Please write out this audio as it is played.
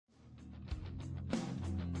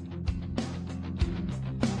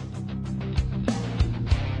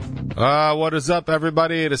What is up,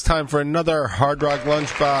 everybody? It is time for another Hard Rock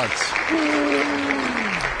Lunchbox.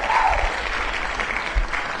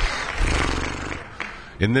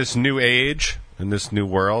 In this new age, in this new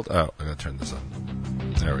world... Oh, I gotta turn this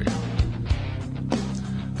on. There we go.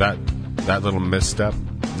 That little misstep,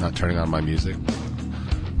 not turning on my music,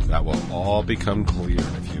 that will all become clear in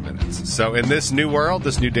a few minutes. So in this new world,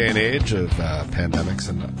 this new day and age of pandemics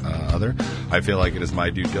and other, I feel like it is my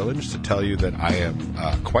due diligence to tell you that I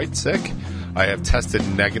am quite sick. I have tested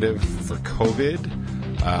negative for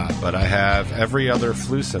COVID, but I have every other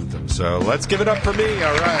flu symptom. So let's give it up for me.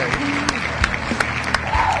 All right.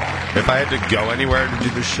 If I had to go anywhere to do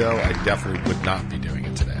this show, I definitely would not be doing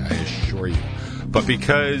it today. I assure you. But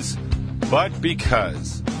because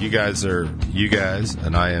you guys are you guys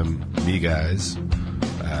and I am me guys,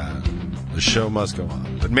 the show must go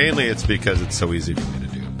on. But mainly it's because it's so easy for me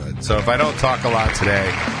to do. But so if I don't talk a lot today,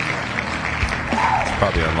 it's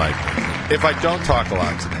probably unlikely. If I don't talk a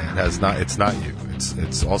lot today, it's not you.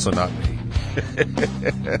 It's also not me.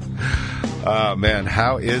 Oh man,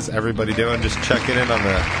 how is everybody doing? Just checking in on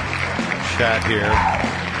the chat here.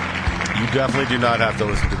 You definitely do not have to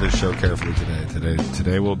listen to this show carefully today.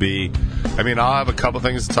 Today will be... I mean, I'll have a couple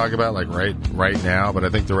things to talk about, like right now, but I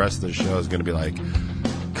think the rest of the show is going to be like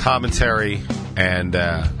commentary and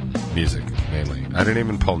music, mainly. I didn't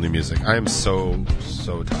even pull new music. I am so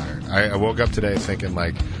tired. I woke up today thinking,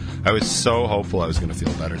 like, I was so hopeful I was going to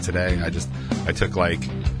feel better today. I took, like,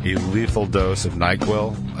 a lethal dose of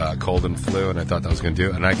NyQuil, cold and flu, and I thought that was going to do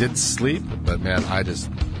it. And I did sleep, but, man, I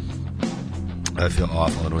feel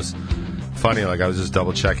awful. And it was... funny, like I was just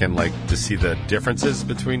double checking, like to see the differences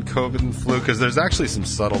between COVID and flu, because there's actually some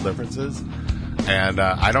subtle differences, and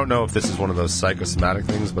I don't know if this is one of those psychosomatic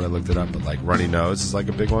things, but I looked it up. But like runny nose is like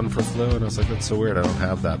a big one for flu, and I was like, that's so weird. I don't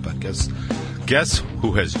have that. But guess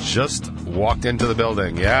who has just walked into the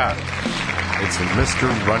building? Yeah, it's Mr.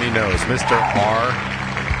 Runny Nose, Mr. R.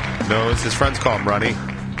 Nose. His friends call him Runny,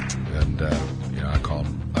 and I call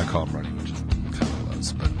him Runny, which is kind of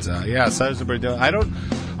close. But yeah, so how's everybody doing?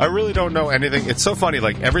 I really don't know anything. It's so funny.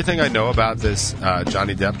 Like, everything I know about this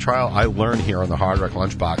Johnny Depp trial, I learned here on the Hard Rock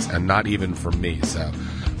Lunchbox, and not even from me. So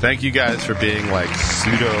thank you guys for being, like,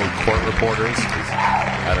 pseudo-court reporters.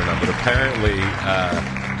 I don't know. But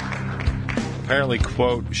apparently,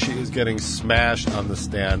 quote, she is getting smashed on the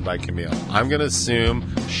stand by Camille. I'm going to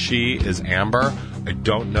assume she is Amber. I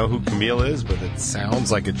don't know who Camille is, but it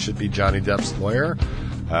sounds like it should be Johnny Depp's lawyer.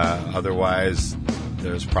 Otherwise...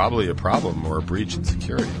 there's probably a problem or a breach in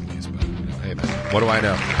security at least, but hey man, what do I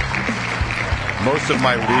know? Most of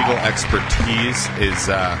my legal expertise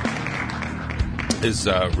is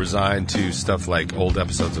resigned to stuff like old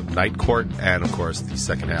episodes of Night Court and of course the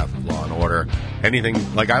second half of Law and Order. Anything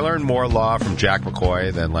like I learned more law from Jack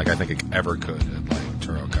McCoy than like I think I ever could at like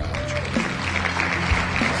Turo College.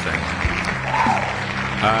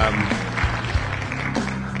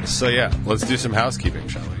 So yeah, let's do some housekeeping,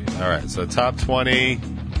 shall we? All right, so top 20.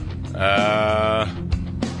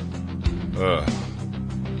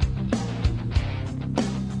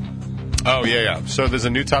 Oh, yeah. So there's a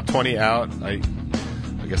new top 20 out. I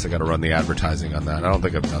guess I got to run the advertising on that. I don't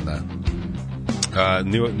think I've done that.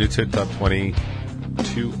 New to top 20.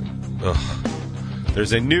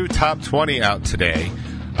 There's a new top 20 out today.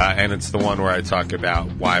 And it's the one where I talk about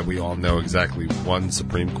why we all know exactly one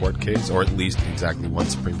Supreme Court case, or at least exactly one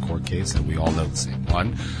Supreme Court case, and we all know the same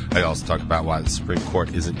one. I also talk about why the Supreme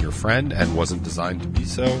Court isn't your friend and wasn't designed to be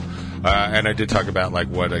so. And I did talk about like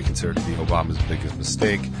what I consider to be Obama's biggest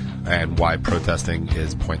mistake and why protesting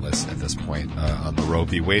is pointless at this point on the Roe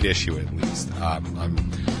v. Wade issue, at least.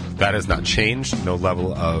 That has not changed. No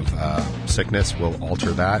level of sickness will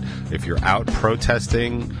alter that. If you're out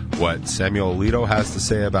protesting what Samuel Alito has to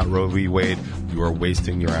say about Roe v. Wade, you are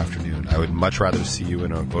wasting your afternoon. I would much rather see you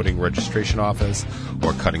in a voting registration office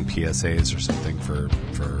or cutting PSAs or something for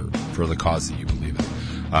the cause that you believe in.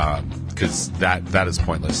 Because that is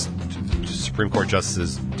pointless. Supreme Court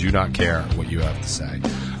justices do not care what you have to say.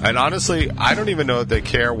 And honestly, I don't even know if they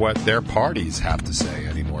care what their parties have to say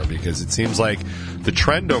anymore, because it seems like the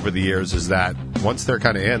trend over the years is that once they're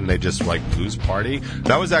kind of in, they just like lose party.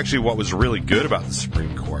 That was actually what was really good about the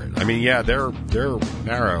Supreme Court. I mean, yeah, they're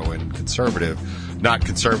narrow and conservative, not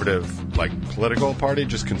conservative like political party,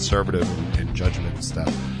 just conservative in judgment and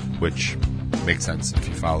stuff, which makes sense if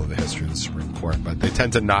you follow the history of the Supreme Court. But they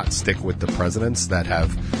tend to not stick with the presidents that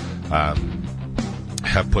have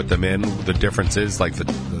put them in. The difference is like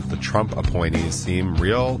the Trump appointees seem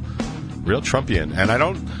real Trumpian, and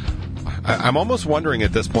I'm almost wondering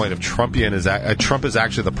at this point if Trump is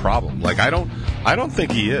actually the problem. Like I don't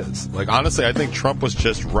think he is. Like honestly, I think Trump was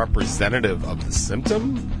just representative of the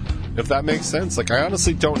symptom, if that makes sense. Like, I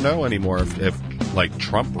honestly don't know anymore if like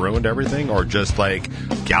Trump ruined everything or just like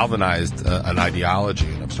galvanized an ideology,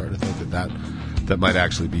 and I'm starting to think that might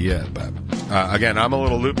actually be it. But again, I'm a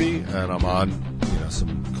little loopy and I'm on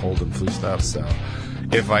some cold and flu stuff, so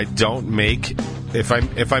if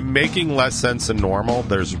I'm making less sense than normal,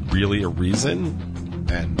 there's really a reason,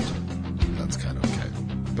 and that's kind of okay.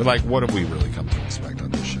 But like, what have we really come to expect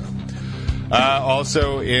on this show?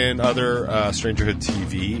 Also, in other Strangerhood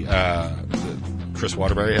TV, Chris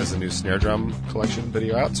Waterbury has a new snare drum collection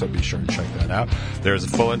video out, so be sure to check that out. There's a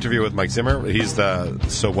full interview with Mike Zimmer. He's the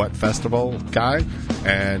So What Festival guy,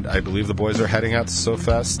 and I believe the boys are heading out to So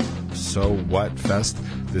What Fest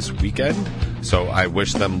this weekend. So I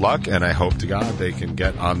wish them luck, and I hope to God they can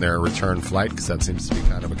get on their return flight, because that seems to be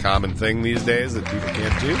kind of a common thing these days that people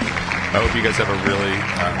can't do. I hope you guys have a really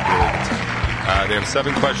good time. They have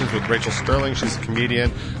 7 questions with Rachel Sterling. She's a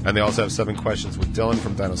comedian. And they also have 7 questions with Dylan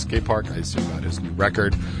from Dino Skate Park. I assume about his new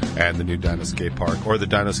record and the new Dino Skate Park, or the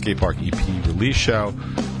Dino Skate Park EP release show.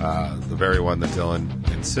 The very one that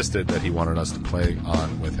Dylan insisted that he wanted us to play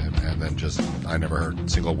on with him. And then I never heard a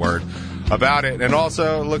single word about it. And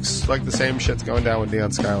also, it looks like the same shit's going down with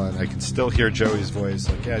Neon Skyline. I can still hear Joey's voice.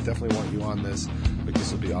 Like, yeah, I definitely want you on this. Like,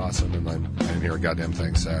 this will be awesome. And I didn't hear a goddamn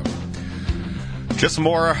thing, so... Just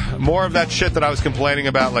more of that shit that I was complaining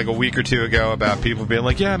about like a week or two ago about people being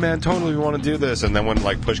like, yeah, man, totally, we want to do this. And then when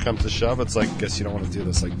like push comes to shove, it's like, guess you don't want to do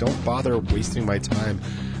this. Like, don't bother wasting my time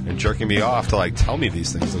and jerking me off to like tell me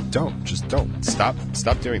these things. Like, just don't. Stop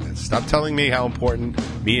doing this. Stop telling me how important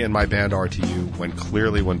me and my band are to you when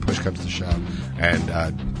clearly when push comes to shove and,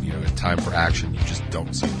 in time for action, you just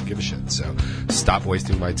don't seem to give a shit. So stop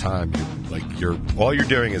wasting my time. All you're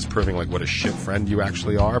doing is proving like what a shit friend you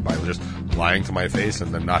actually are by just lying to my face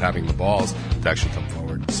and then not having the balls to actually come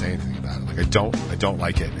forward and say anything about it. Like, I don't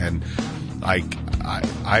like it. And I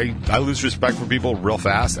lose respect for people real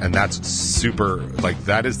fast, and that's super, like,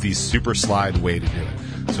 that is the super slide way to do it.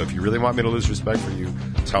 So if you really want me to lose respect for you,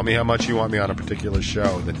 tell me how much you want me on a particular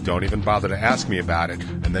show, and then don't even bother to ask me about it,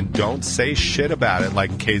 and then don't say shit about it, like,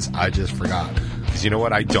 in case I just forgot. Because you know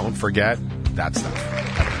what? I don't forget that stuff.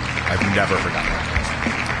 I've never forgotten that stuff.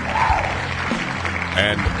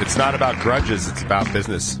 And it's not about grudges, it's about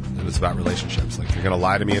business, and it's about relationships. Like, if you're going to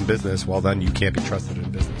lie to me in business, well, then you can't be trusted in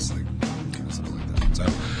business. Like, kind of something like that. So,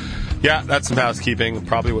 yeah, that's some housekeeping.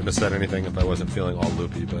 Probably wouldn't have said anything if I wasn't feeling all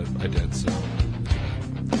loopy, but I did, so...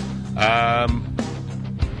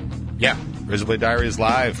 yeah, Razorblade Diary is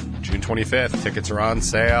live June 25th. Tickets are on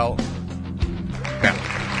sale. Yeah.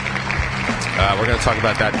 We're going to talk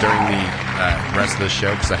about that during the rest of the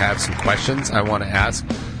show because I have some questions I want to ask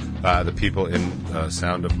the people in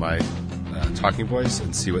sound of my talking voice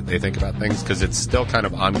and see what they think about things because it's still kind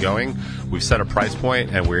of ongoing. We've set a price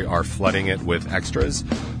point and we are flooding it with extras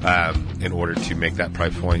in order to make that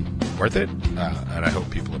price point worth it, and I hope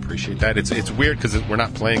people appreciate that. It's weird because we're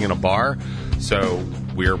not playing in a bar, so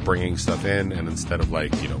we're bringing stuff in, and instead of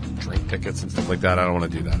like drink tickets and stuff like that, I don't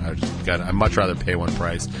want to do that. I'd much rather pay one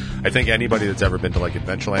price. I think anybody that's ever been to like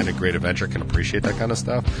Adventureland and Great Adventure can appreciate that kind of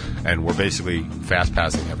stuff, and we're basically fast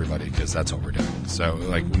passing everybody because that's what we're doing. So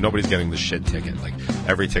like nobody's getting the shit ticket. Like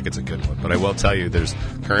every ticket's a good one, but I will tell you, there's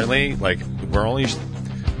currently like we're only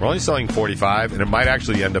selling 45, and it might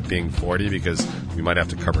actually end up being 40 because we might have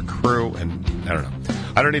to cover crew, and I don't know.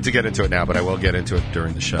 I don't need to get into it now, but I will get into it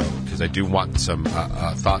during the show because I do want some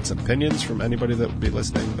thoughts and opinions from anybody that would be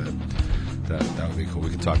listening, but that would be cool. We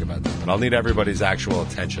can talk about that. But I'll need everybody's actual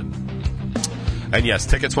attention. And yes,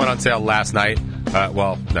 tickets went on sale last night.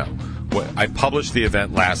 Well, no. I published the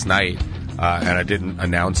event last night, and I didn't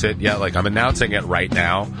announce it yet. Like, I'm announcing it right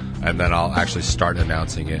now, and then I'll actually start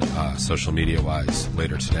announcing it social media-wise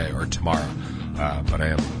later today or tomorrow. But I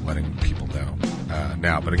am letting people know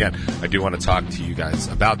now. But again, I do want to talk to you guys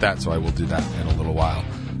about that, so I will do that in a little while.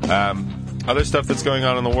 Other stuff that's going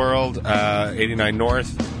on in the world, 89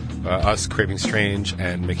 North, us, Craving Strange,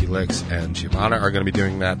 and Mickey Licks and Giovanna are going to be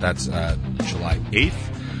doing that. That's July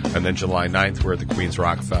 8th. And then July 9th, we're at the Queens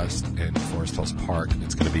Rock Fest in Forest Hills Park.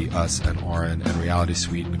 It's going to be us and Oren and Reality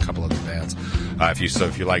Suite and a couple other bands.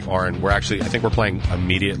 If you like Oren, I think we're playing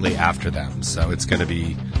immediately after them. So it's going to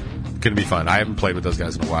be fun. I haven't played with those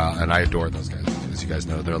guys in a while, and I adore those guys. As you guys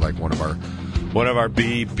know, they're like one of our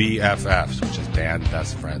BBFFs, which is band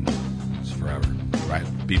best friends forever, right?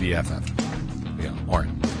 BBFF, yeah,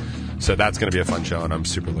 Oren. So that's going to be a fun show, and I'm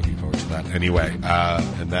super looking forward to that. Anyway,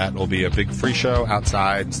 and that will be a big free show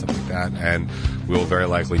outside and stuff like that, and we will very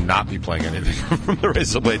likely not be playing anything from the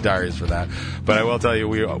Razorblade Diaries for that. But I will tell you,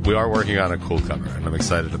 we are working on a cool cover, and I'm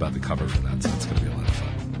excited about the cover for that. So it's going to be a lot of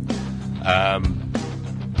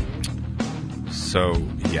fun. So,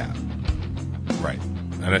 yeah. Right.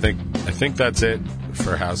 And I think that's it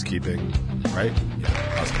for housekeeping, right? Yeah,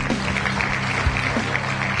 housekeeping.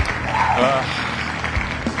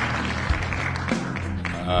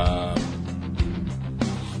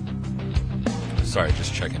 Sorry,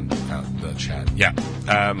 just checking out the chat. Yeah.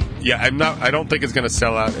 I don't think it's going to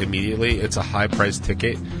sell out immediately. It's a high price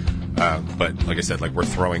ticket. But like I said, like we're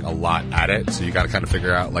throwing a lot at it, so you got to kind of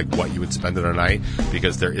figure out like what you would spend in a night,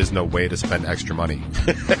 because there is no way to spend extra money.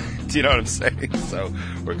 Do you know what I'm saying? So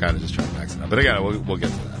we're kind of just trying to max it out. But again, we'll get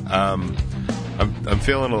to that. I'm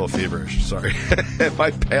feeling a little feverish. Sorry. Am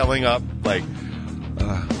I paling up? Like,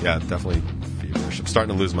 yeah, definitely feverish. I'm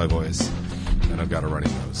starting to lose my voice, and I've got a runny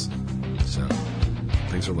nose. So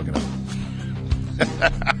things are looking up.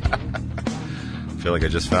 I feel like I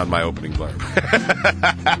just found my opening blurb.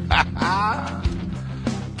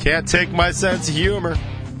 Can't take my sense of humor.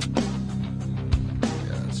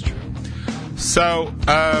 Yeah, that's true. So,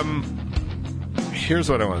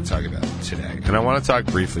 here's what I want to talk about today. And I want to talk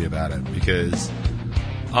briefly about it because,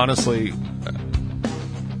 honestly,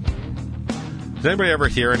 does anybody ever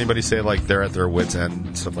hear anybody say, like, they're at their wits' end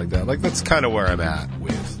and stuff like that? Like, that's kind of where I'm at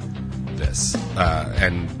with this.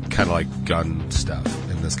 And kind of like gun stuff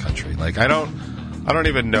in this country. Like, I don't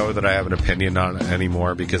even know that I have an opinion on it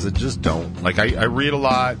anymore because I just don't. Like, I read a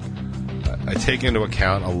lot. I take into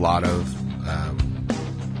account a lot of,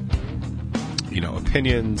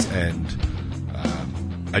 opinions, and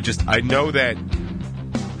I know that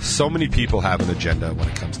so many people have an agenda when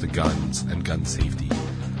it comes to guns and gun safety.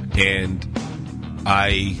 And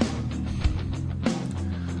I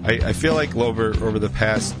feel like over the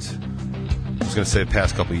past, I was going to say the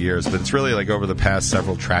past couple of years, but it's really like over the past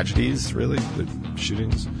several tragedies, really, the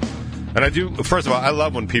shootings. And I do, first of all, I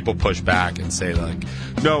love when people push back and say, like,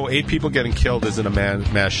 no, 8 people getting killed isn't a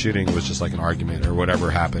mass shooting, it was just like an argument or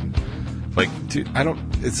whatever happened. Like, dude,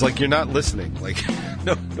 it's like you're not listening. Like,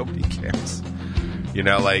 nobody cares. You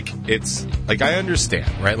know, like, it's, like, I understand,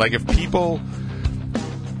 right? Like, if people,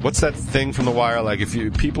 what's that thing from The Wire? Like,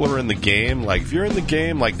 if people are in the game, like, if you're in the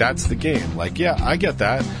game, like, that's the game. Like, yeah, I get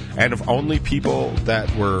that. And if only people that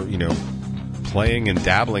were, playing and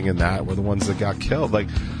dabbling in that were the ones that got killed, like,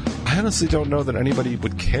 I honestly don't know that anybody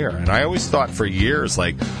would care. And I always thought for years,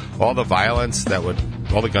 like, all the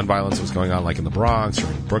gun violence was going on, like, in the Bronx or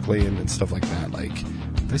in Brooklyn and stuff like that. Like,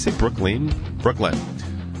 did I say Brooklyn?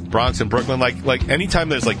 Bronx and Brooklyn. Like anytime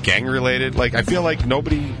there's, like, gang-related, like, I feel like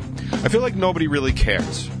nobody really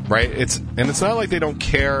cares, right? It's not like they don't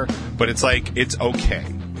care, but it's like, it's okay,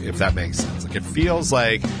 if that makes sense. Like, it feels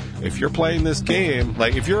like if you're playing this game,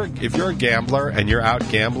 like, if you're a gambler and you're out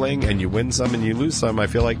gambling and you win some and you lose some, I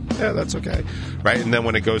feel like, yeah, that's okay, right? And then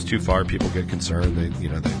when it goes too far, people get concerned. They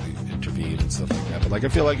intervene and stuff like that. But, like, I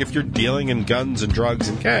feel like if you're dealing in guns and drugs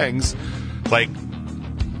and gangs, like,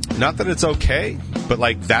 not that it's okay, but,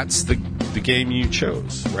 like, that's the game you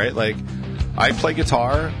chose, right? Like, I play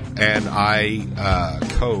guitar and I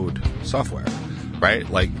code software, right?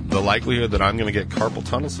 Like, the likelihood that I'm going to get carpal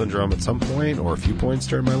tunnel syndrome at some point or a few points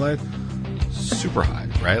during my life, super high,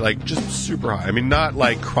 right? Like, just super high. I mean, not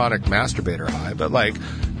like chronic masturbator high, but like,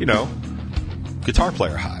 guitar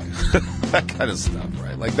player high. That kind of stuff,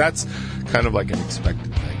 right? Like, that's kind of like an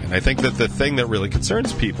expected thing. And I think that the thing that really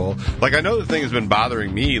concerns people, like, I know the thing has been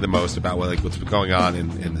bothering me the most about what's going on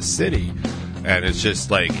in the city. And it's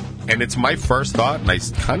just like, and it's my first thought, and I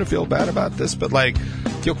kind of feel bad about this, but like,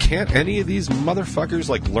 can't any of these motherfuckers,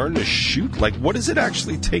 like, learn to shoot? Like, what does it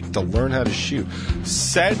actually take to learn how to shoot?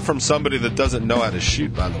 Said from somebody that doesn't know how to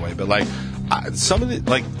shoot, by the way, but like,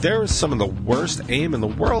 there is some of the worst aim in the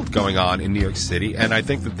world going on in New York City, and I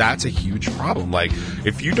think that that's a huge problem. Like,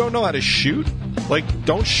 if you don't know how to shoot, like,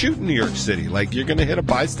 don't shoot in New York City. Like, you're going to hit a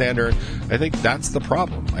bystander. I think that's the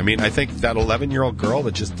problem. I mean, I think that 11-year-old girl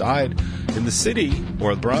that just died in the city,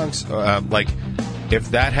 or the Bronx, like,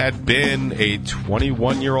 if that had been a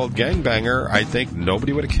 21-year-old gangbanger, I think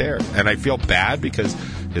nobody would have cared. And I feel bad because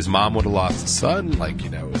his mom would have lost a son, like,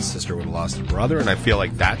 his sister would have lost a brother, and I feel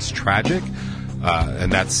like that's tragic, and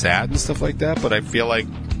that's sad and stuff like that. But I feel like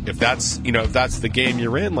if that's the game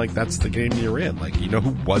you're in, like, that's the game you're in. Like,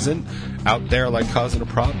 who wasn't out there, like, causing a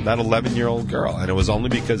problem? That 11-year-old girl. And it was only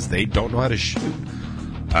because they don't know how to shoot.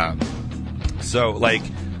 So, like,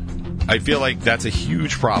 I feel like that's a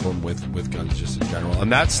huge problem with guns just in general. And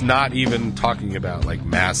that's not even talking about, like,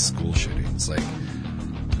 mass school shootings. Like,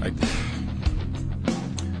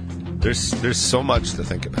 there's so much to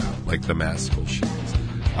think about, like the mass school shootings.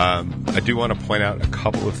 I do want to point out a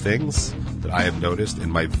couple of things that I have noticed in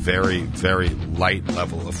my very, very light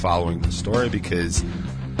level of following the story, because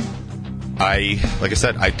like I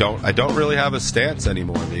said, I don't really have a stance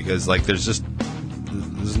anymore, because, like, there's just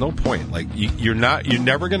there's no point. Like, you're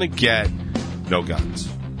never going to get no guns.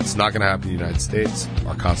 It's not going to happen in the United States.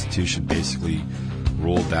 Our Constitution basically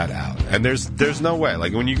ruled that out. And there's no way.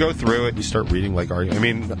 Like, when you go through it and you start reading, like, I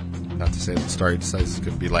mean, not to say that stare decisis is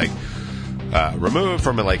going to be, like, removed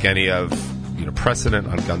from, like, any of, precedent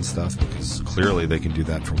on gun stuff, because clearly they can do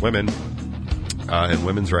that for women and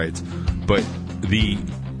women's rights. But the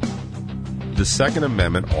Second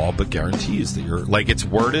Amendment all but guarantees that you're, like, it's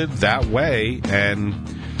worded that way, and,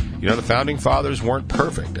 the Founding Fathers weren't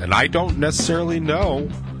perfect. And I don't necessarily know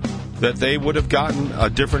that they would have gotten a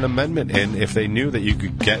different amendment in if they knew that you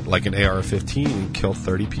could get, like, an AR-15 and kill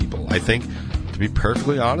 30 people. I think, to be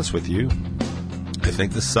perfectly honest with you, I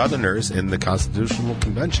think the Southerners in the Constitutional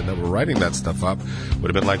Convention that were writing that stuff up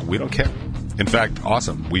would have been like, we don't care. In fact,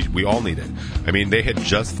 awesome. We all need it. I mean, they had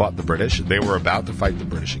just fought the British. They were about to fight the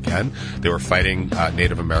British again. They were fighting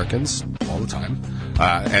Native Americans all the time.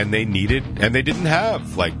 And they didn't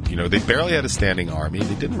have, they barely had a standing army.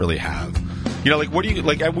 They didn't really have,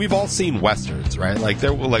 we've all seen Westerns, right?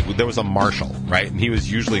 There was a marshal, right? And he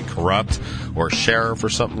was usually corrupt or sheriff or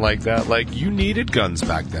something like that. Like, you needed guns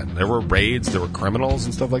back then. There were raids, there were criminals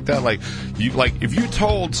and stuff like that. If you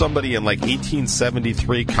told somebody in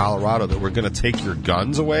 1873 Colorado that we're going to take your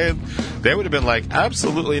guns away, they would have been like,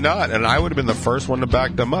 absolutely not. And I would have been the first one to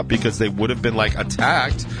back them up, because they would have been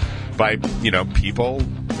attacked by, people,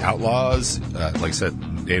 outlaws, like I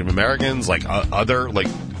said, Native Americans, other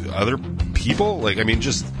people.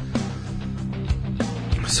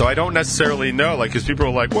 So I don't necessarily know, because people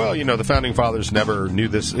are like, well, the Founding Fathers never knew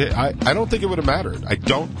this. I don't think it would have mattered. I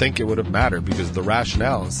don't think it would have mattered, because the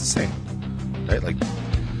rationale is the same, right?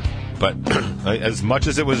 But as much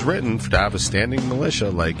as it was written to have a standing militia,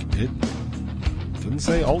 it didn't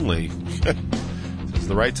say only. It's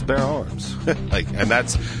the right to bear arms.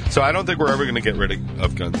 So I don't think we're ever going to get rid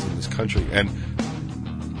of guns in this country. And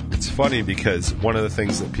it's funny, because one of the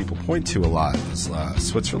things that people point to a lot is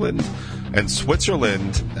Switzerland. And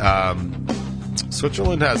Switzerland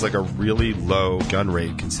has a really low gun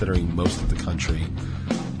rate, considering most of the country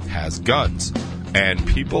has guns. And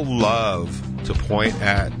people love to point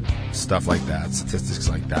at stuff like that, statistics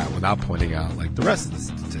like that, without pointing out the rest of the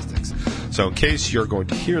statistics. So in case you're going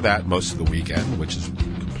to hear that most of the weekend, which is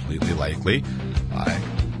completely likely, I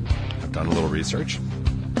have done a little research.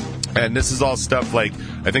 And this is all stuff I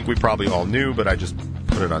think we probably all knew, but I just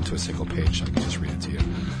put it onto a single page so I can just read it to you.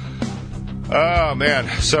 Oh, man.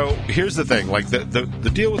 So here's the thing.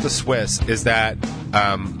 The deal with the Swiss is that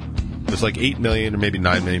there's 8 million or maybe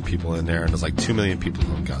 9 million people in there, and there's 2 million people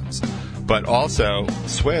who own guns. But also, the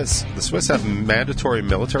Swiss have mandatory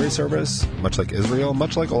military service, much like Israel,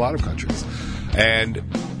 much like a lot of countries. And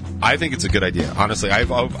I think it's a good idea. Honestly,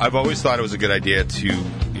 I've always thought it was a good idea to,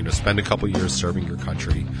 spend a couple years serving your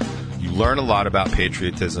country. You learn a lot about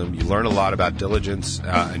patriotism, you learn a lot about diligence,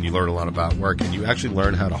 and you learn a lot about work, and you actually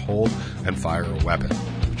learn how to hold and fire a weapon,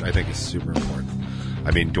 which I think is super important.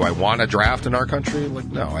 I mean, do I want a draft in our country?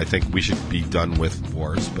 No, I think we should be done with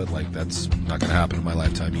wars, but that's not going to happen in my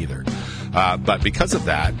lifetime either. But because of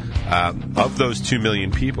that, of those 2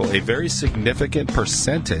 million people, a very significant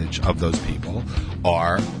percentage of those people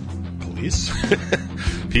are police,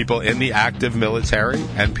 people in the active military,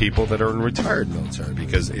 and people that are in retired military.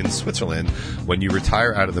 Because in Switzerland, when you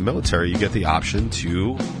retire out of the military, you get the option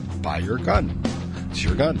to buy your gun. It's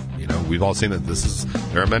your gun. We've all seen that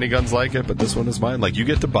there are many guns like it, but this one is mine. You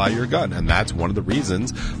get to buy your gun. And that's one of the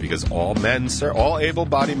reasons, because all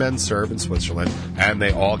able-bodied men serve in Switzerland, and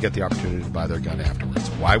they all get the opportunity to buy their gun afterwards.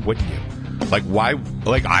 Why wouldn't you? I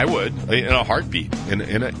would, in a heartbeat.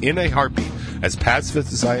 In a heartbeat. As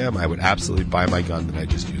pacifist as I am, I would absolutely buy my gun that I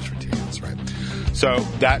just used for 2 years, right? So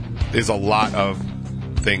that is a lot of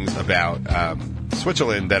things about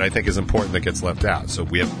Switzerland that I think is important that gets left out. So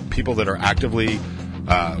we have people that are actively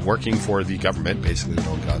working for the government, basically that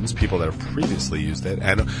own guns, people that have previously used it,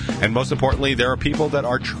 and most importantly, there are people that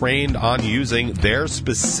are trained on using their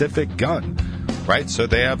specific gun, right? So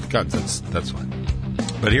they have guns. That's fine.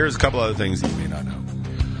 But here's a couple other things that you may not know.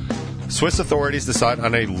 Swiss authorities decide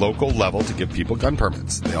on a local level to give people gun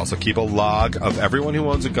permits. They also keep a log of everyone who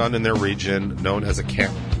owns a gun in their region, known as a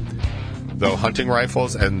camp. Though hunting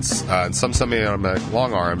rifles and some semi-automatic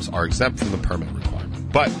long arms are exempt from the permit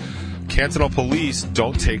requirement. But cantonal police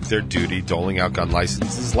don't take their duty doling out gun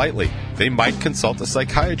licenses lightly. They might consult a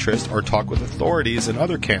psychiatrist or talk with authorities in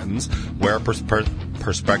other cantons where a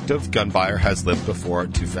prospective gun buyer has lived before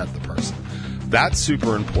to vet the person. That's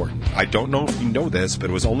super important. I don't know if you know this, but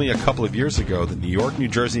it was only a couple of years ago that New York, New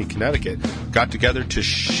Jersey, and Connecticut got together to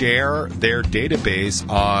share their database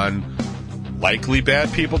on likely bad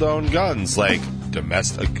people to own guns.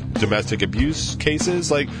 domestic abuse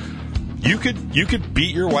cases. Like, you could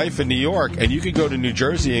beat your wife in New York, and you could go to New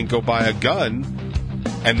Jersey and go buy a gun,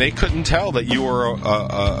 and they couldn't tell that you were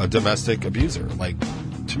a domestic abuser. Like,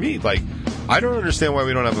 to me, like, I don't understand why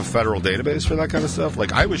we don't have a federal database for that kind of stuff.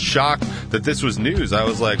 Like, I was shocked that this was news. I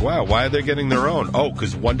was like, wow, why are they getting their own? Oh,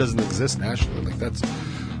 because one doesn't exist nationally. Like,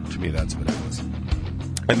 to me, that's bananas.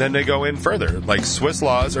 And then they go in further. Like, Swiss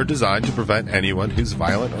laws are designed to prevent anyone who's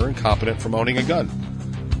violent or incompetent from owning a gun.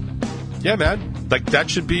 Yeah, man. Like, that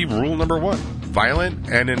should be rule number one. Violent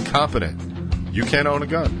and incompetent. You can't own a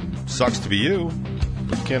gun. Sucks to be you,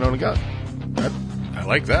 but you can't own a gun. I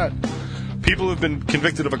like that. People who've been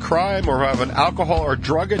convicted of a crime or who have an alcohol or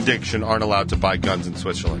drug addiction aren't allowed to buy guns in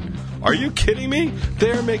Switzerland. Are you kidding me?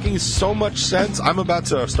 They're making so much sense. I'm about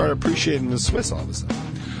to start appreciating the Swiss all of a sudden.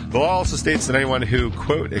 The law also states that anyone who,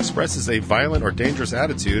 quote, expresses a violent or dangerous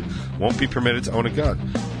attitude won't be permitted to own a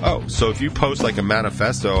gun. Oh, so if you post like a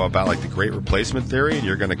manifesto about like the Great Replacement Theory and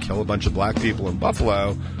you're going to kill a bunch of black people in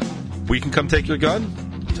Buffalo, we can come take your gun?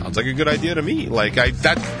 Sounds like a good idea to me. Like, that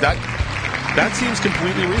seems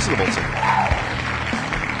completely reasonable to me.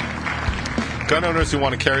 Gun owners who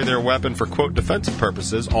want to carry their weapon for, quote, defensive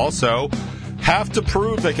purposes also have to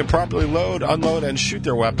prove they can properly load, unload, and shoot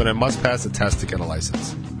their weapon and must pass a test to get a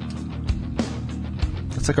license.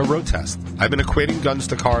 It's like a road test. I've been equating guns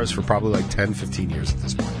to cars for probably like 10, 15 years at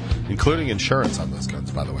this point, including insurance on those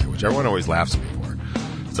guns, by the way, which everyone always laughs at me for.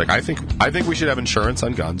 It's like, I think we should have insurance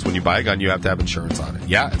on guns. When you buy a gun, you have to have insurance on it.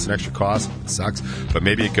 Yeah, it's an extra cost. It sucks. But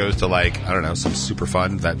maybe it goes to, like, I don't know, some super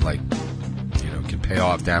fund that, like, you know, can pay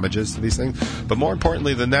off damages to these things. But more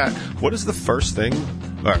importantly than that, what is the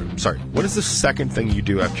second thing you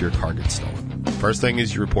do after your car gets stolen? First thing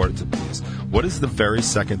is you report it to the police. What is the very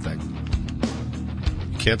second thing?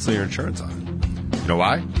 You cancel your insurance on it. You know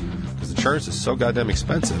why? Because insurance is so goddamn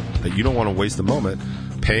expensive that you don't want to waste a moment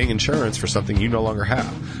paying insurance for something you no longer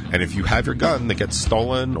have. And if you have your gun that gets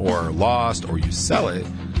stolen or lost or you sell it,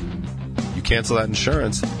 you cancel that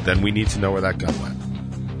insurance, then we need to know where that gun went.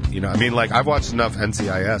 You know, I mean, like, I've watched enough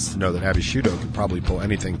NCIS to know that Abby Shudo can probably pull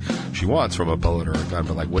anything she wants from a bullet or a gun,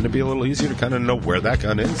 but, like, wouldn't it be a little easier to kind of know where that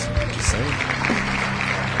gun is? Just saying.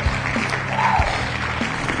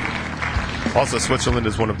 Also, Switzerland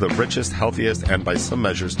is one of the richest, healthiest, and by some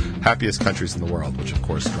measures, happiest countries in the world, which, of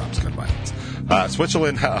course, drops gun violence.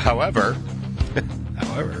 Switzerland, however,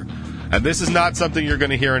 and this is not something you're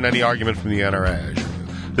going to hear in any argument from the NRA, I assure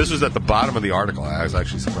you. This was at the bottom of the article. I was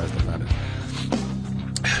actually surprised I found it.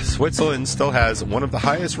 Switzerland still has one of the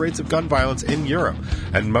highest rates of gun violence in Europe,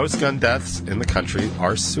 and most gun deaths in the country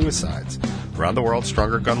are suicides. Around the world,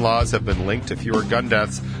 stronger gun laws have been linked to fewer gun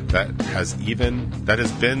deaths. That has even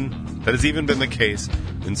been the case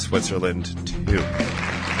in Switzerland too.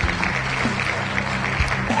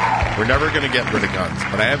 We're never going to get rid of guns,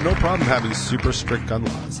 but I have no problem having super strict gun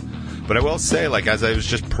laws. But I will say, like, as I was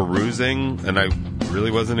just perusing, and I really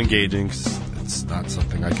wasn't engaging, 'cause it's not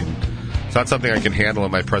something I can handle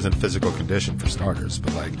in my present physical condition, for starters.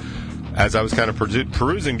 But, like, as I was kind of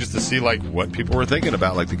perusing just to see, like, what people were thinking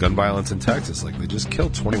about, like, the gun violence in Texas, like, they just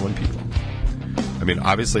killed 21 people. I mean,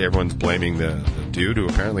 obviously everyone's blaming the dude who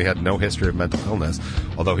apparently had no history of mental illness,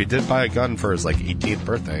 although he did buy a gun for his, like, 18th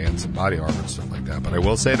birthday and some body armor and stuff like that. But I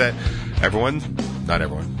will say that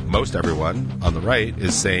most everyone on the right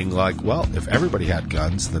is saying, like, well, if everybody had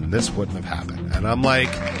guns, then this wouldn't have happened. And I'm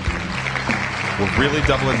like, we're really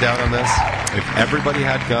doubling down on this? If everybody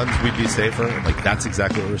had guns, we'd be safer? Like, that's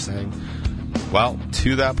exactly what we're saying? Well,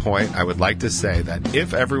 to that point, I would like to say that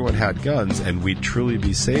if everyone had guns and we'd truly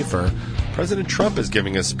be safer, President Trump is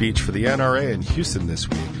giving a speech for the NRA in Houston this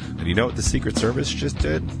week. And you know what the Secret Service just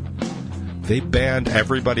did? They banned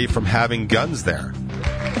everybody from having guns there.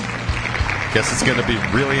 Guess it's going to be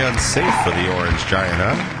really unsafe for the Orange Giant,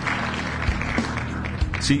 huh?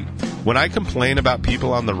 See, when I complain about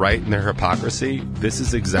people on the right and their hypocrisy, this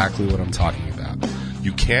is exactly what I'm talking about.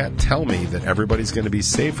 You can't tell me that everybody's going to be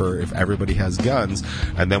safer if everybody has guns,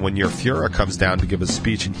 and then when your Fuhrer comes down to give a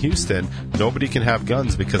speech in Houston, nobody can have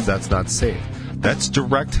guns because that's not safe. That's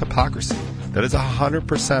direct hypocrisy. That is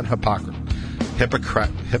 100%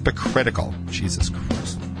 hypocritical. Jesus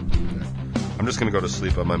Christ. I'm just going to go to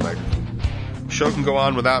sleep on my microphone. The show can go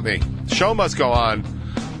on without me. The show must go on.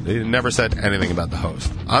 They never said anything about the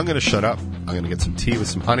host. I'm going to shut up. I'm going to get some tea with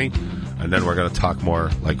some honey, and then we're going to talk more,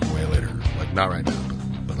 like, way later. Like, not right now,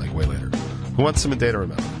 but like, way later. Who wants some day to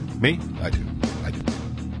remember? Me? I do.